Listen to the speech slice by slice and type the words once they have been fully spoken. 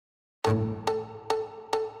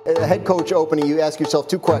a head coach opening, you ask yourself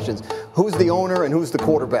two questions. Who's the owner and who's the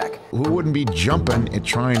quarterback? Who wouldn't be jumping at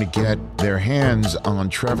trying to get their hands on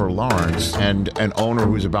Trevor Lawrence and an owner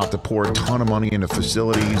who's about to pour a ton of money into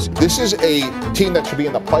facilities? This is a team that should be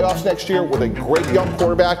in the playoffs next year with a great young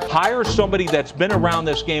quarterback. Hire somebody that's been around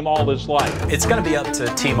this game all his life. It's going to be up to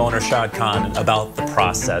team owner Shad Khan about the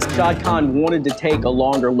process. Shad Khan wanted to take a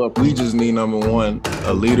longer look. We just need, number one,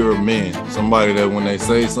 a leader of men. Somebody that when they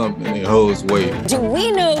say something, it holds weight. Do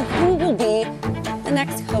we know who will be the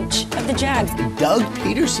next coach of the Jags? Doug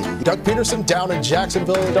Pederson. Doug Pederson down in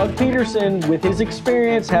Jacksonville. Doug Pederson, with his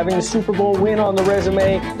experience, having a Super Bowl win on the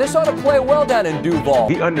resume. This ought to play well down in Duval.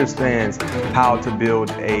 He understands how to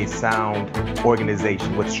build a sound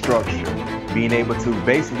organization with structure, being able to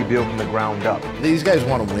basically build from the ground up. These guys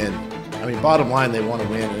want to win. I mean, bottom line, they want to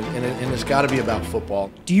win, and it's got to be about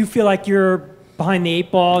football. Do you feel like you're behind the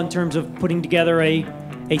 8 ball in terms of putting together a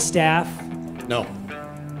staff? No.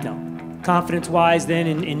 No. Confidence-wise, then,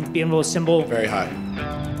 in being able to assemble? Very high.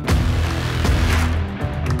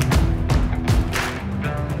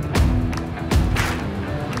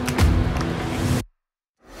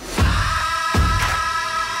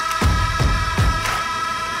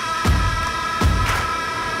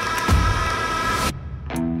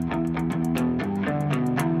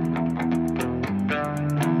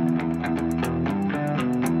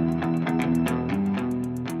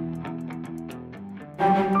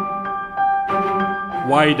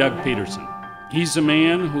 Why Doug Pederson? He's a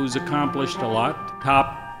man who's accomplished a lot.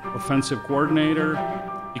 Top offensive coordinator,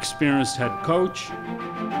 experienced head coach,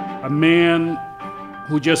 a man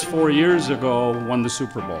who just 4 years ago won the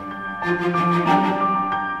Super Bowl.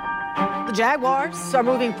 The Jaguars are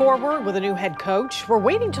moving forward with a new head coach. We're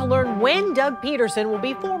waiting to learn when Doug Pederson will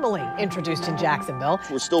be formally introduced in Jacksonville.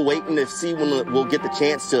 We're still waiting to see when we'll get the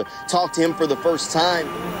chance to talk to him for the first time.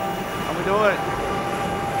 How we doing?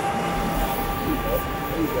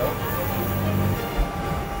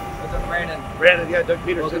 Brandon, yeah, Doug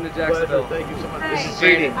Pederson. Welcome to Jacksonville. Thank you so much. Hey. This is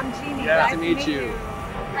Jeannie. I'm Jeannie. Yeah. Nice to meet you.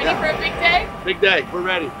 Ready for a big day? Big day. We're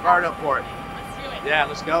ready. Fired up for it. Let's do it. Yeah,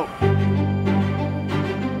 let's go.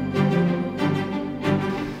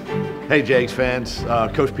 Hey, Jags fans.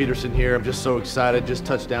 Coach Pederson here. I'm just so excited. Just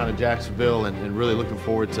touched down in Jacksonville and really looking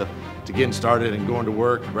forward to getting started and going to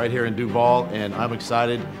work right here in Duval. And I'm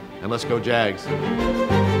excited. And let's go, Jags.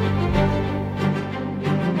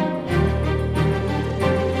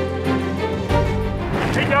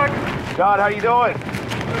 Shad, how you doing?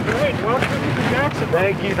 Great. Welcome to Jackson.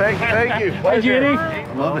 Thank you. Hi, Jeannie.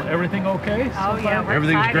 Love it. Everything okay? Oh, yeah, we're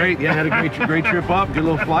Everything's excited. great. Yeah, had a great trip up. Good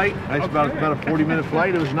little flight. Nice, about a 40-minute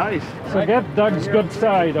flight. It was nice. So get Doug's good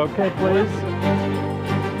side, okay, please?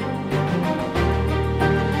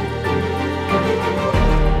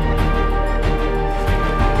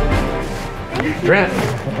 Trent,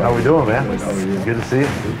 how we doing, man? How are you? Good to see you.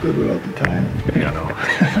 It was good without the time. Yeah, I know.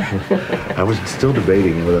 I was still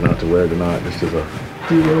debating whether or not to wear it or not. Just as a.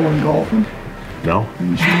 Do you wear one golfing? No.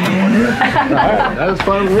 You should wear one here. All right, that was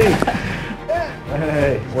fun with me.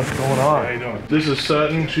 Hey, what's going on? How you doing? This is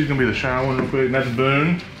Sutton. She's gonna be the shy one real quick. And that's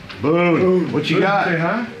Boone. Boone, what you got? Say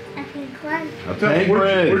hi. I think one.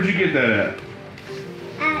 Where'd you get that at?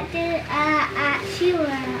 At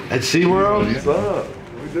SeaWorld. At SeaWorld? What's up?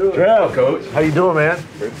 Trev, Coach. How you doing, man?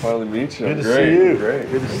 Great to finally meet you. Good to see you. Great.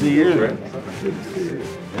 Good to see you. Good to see you.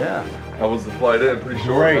 Yeah. How was the flight in? Pretty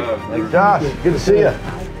short. Great. Hey, Josh, good to see you.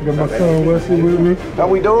 Got my son Wesley with me. How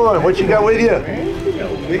we doing? What you got with you?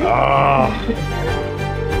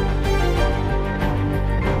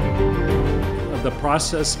 The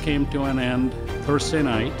process came to an end Thursday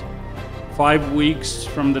night, 5 weeks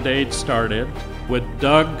from the day it started, with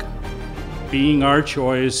Doug being our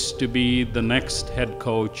choice to be the next head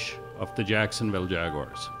coach of the Jacksonville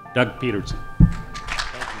Jaguars. Doug Pederson.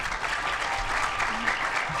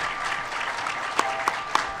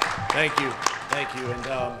 Thank you. And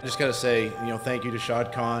I just got to say, thank you to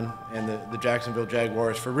Shad Khan and the Jacksonville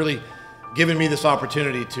Jaguars for really giving me this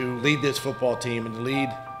opportunity to lead this football team and to lead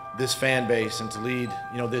this fan base and to lead,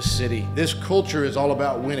 this city. This culture is all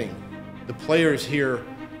about winning. The players here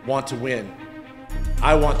want to win.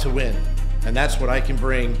 I want to win. And that's what I can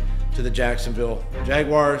bring to the Jacksonville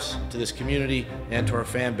Jaguars, to this community, and to our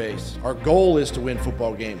fan base. Our goal is to win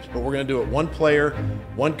football games, but we're going to do it one player,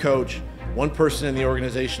 one coach, one person in the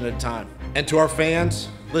organization at a time. And to our fans,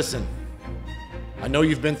 listen, I know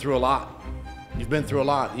you've been through a lot. You've been through a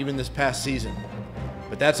lot, even this past season,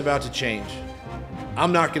 but that's about to change.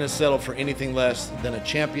 I'm not going to settle for anything less than a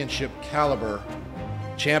championship caliber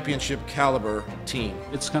team.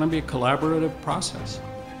 It's going to be a collaborative process.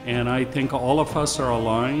 And I think all of us are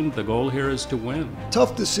aligned. The goal here is to win.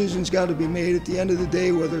 Tough decisions got to be made at the end of the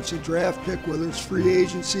day, whether it's a draft pick, whether it's free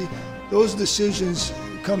agency. Those decisions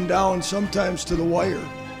come down sometimes to the wire.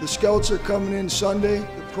 The scouts are coming in Sunday.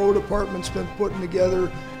 The pro department's been putting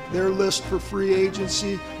together their list for free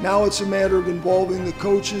agency. Now it's a matter of involving the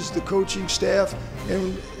coaches, the coaching staff,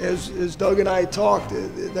 and as Doug and I talked,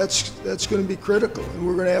 that's going to be critical, and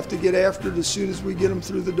we're going to have to get after it as soon as we get them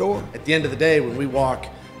through the door. At the end of the day, when we walk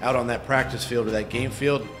out on that practice field or that game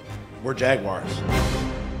field, we're Jaguars.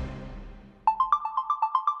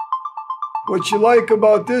 What you like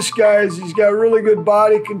about this guy is he's got really good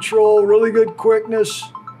body control, really good quickness.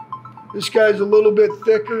 This guy's a little bit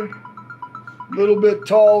thicker, a little bit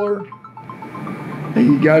taller. And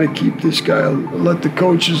you got to keep this guy, let the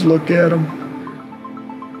coaches look at him.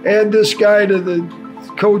 Add this guy to the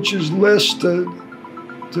coaches' list to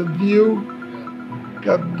view.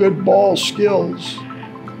 Got good ball skills.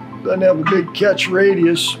 Doesn't have a big catch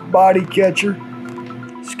radius, body catcher.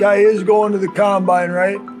 This guy is going to the combine,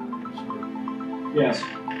 right? Yes.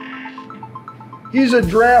 He's a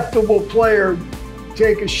draftable player.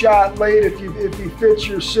 Take a shot late if he fits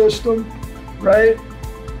your system, right?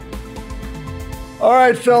 All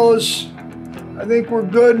right, fellas. I think we're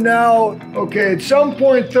good now. Okay, at some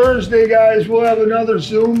point Thursday, guys, we'll have another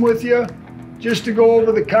Zoom with you just to go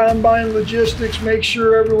over the combine logistics, make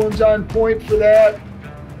sure everyone's on point for that.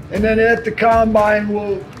 And then at the combine,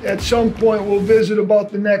 at some point, we'll visit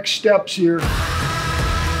about the next steps here.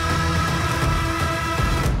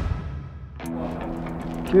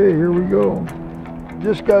 Okay, here we go.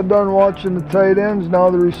 Just got done watching the tight ends. Now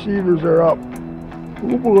the receivers are up.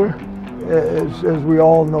 Oh boy. As we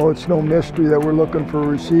all know, it's no mystery that we're looking for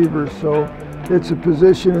receivers, so it's a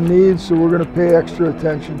position of need, so we're going to pay extra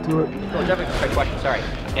attention to it. Philadelphia, quick question, sorry.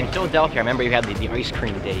 In Philadelphia, I remember you had the ice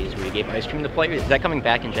cream days where you gave ice cream to players. Is that coming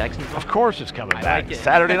back in Jacksonville? Of course it's coming back. Like it.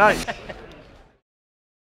 Saturday night.